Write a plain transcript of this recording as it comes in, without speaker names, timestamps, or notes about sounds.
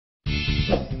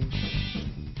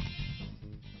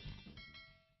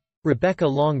Rebecca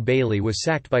Long-Bailey was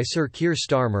sacked by Sir Keir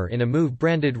Starmer in a move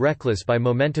branded reckless by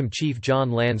Momentum chief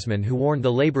John Landsman, who warned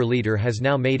the Labour leader has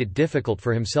now made it difficult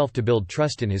for himself to build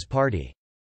trust in his party.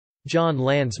 John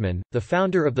Landsman, the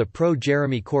founder of the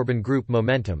pro-Jeremy Corbyn group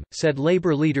Momentum, said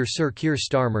Labour leader Sir Keir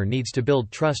Starmer needs to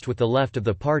build trust with the left of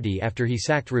the party after he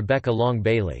sacked Rebecca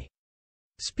Long-Bailey.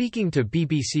 Speaking to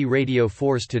BBC Radio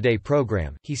 4's Today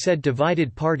programme, he said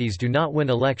divided parties do not win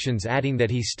elections, adding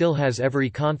that he still has every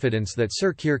confidence that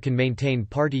Sir Keir can maintain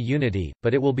party unity,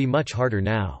 but it will be much harder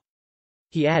now.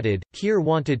 He added, Keir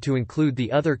wanted to include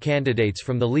the other candidates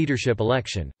from the leadership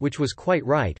election, which was quite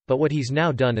right, but what he's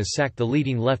now done is sacked the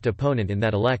leading left opponent in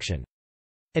that election.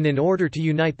 And in order to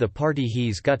unite the party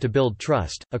he's got to build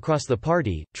trust, across the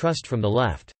party, trust from the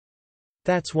left.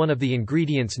 That's one of the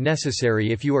ingredients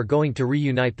necessary if you are going to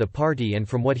reunite the party, and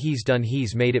from what he's done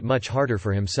he's made it much harder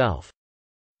for himself.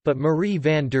 But Marie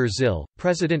van der Zyl,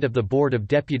 president of the Board of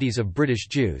Deputies of British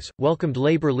Jews, welcomed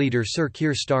Labour leader Sir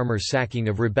Keir Starmer's sacking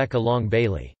of Rebecca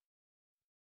Long-Bailey.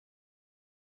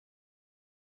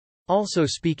 Also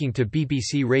speaking to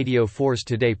BBC Radio 4's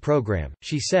Today programme,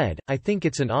 she said, I think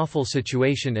it's an awful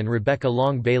situation and Rebecca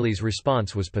Long-Bailey's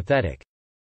response was pathetic.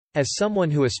 As someone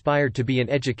who aspired to be an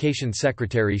education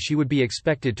secretary, she would be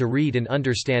expected to read and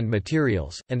understand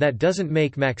materials, and that doesn't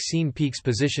make Maxine Peake's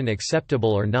position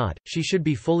acceptable or not. She should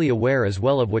be fully aware as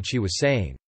well of what she was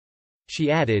saying. She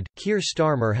added, Keir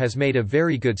Starmer has made a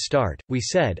very good start, we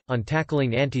said, on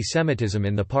tackling anti-Semitism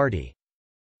in the party.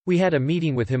 We had a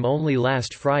meeting with him only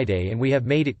last Friday and we have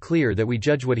made it clear that we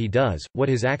judge what he does, what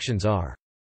his actions are.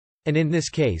 And in this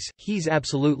case, he's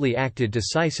absolutely acted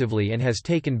decisively and has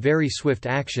taken very swift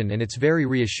action, and it's very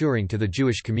reassuring to the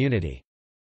Jewish community.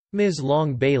 Ms.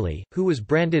 Long-Bailey, who was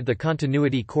branded the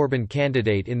continuity Corbyn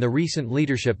candidate in the recent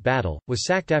leadership battle, was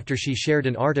sacked after she shared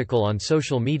an article on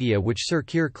social media which Sir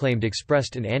Keir claimed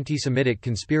expressed an anti-Semitic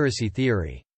conspiracy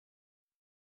theory.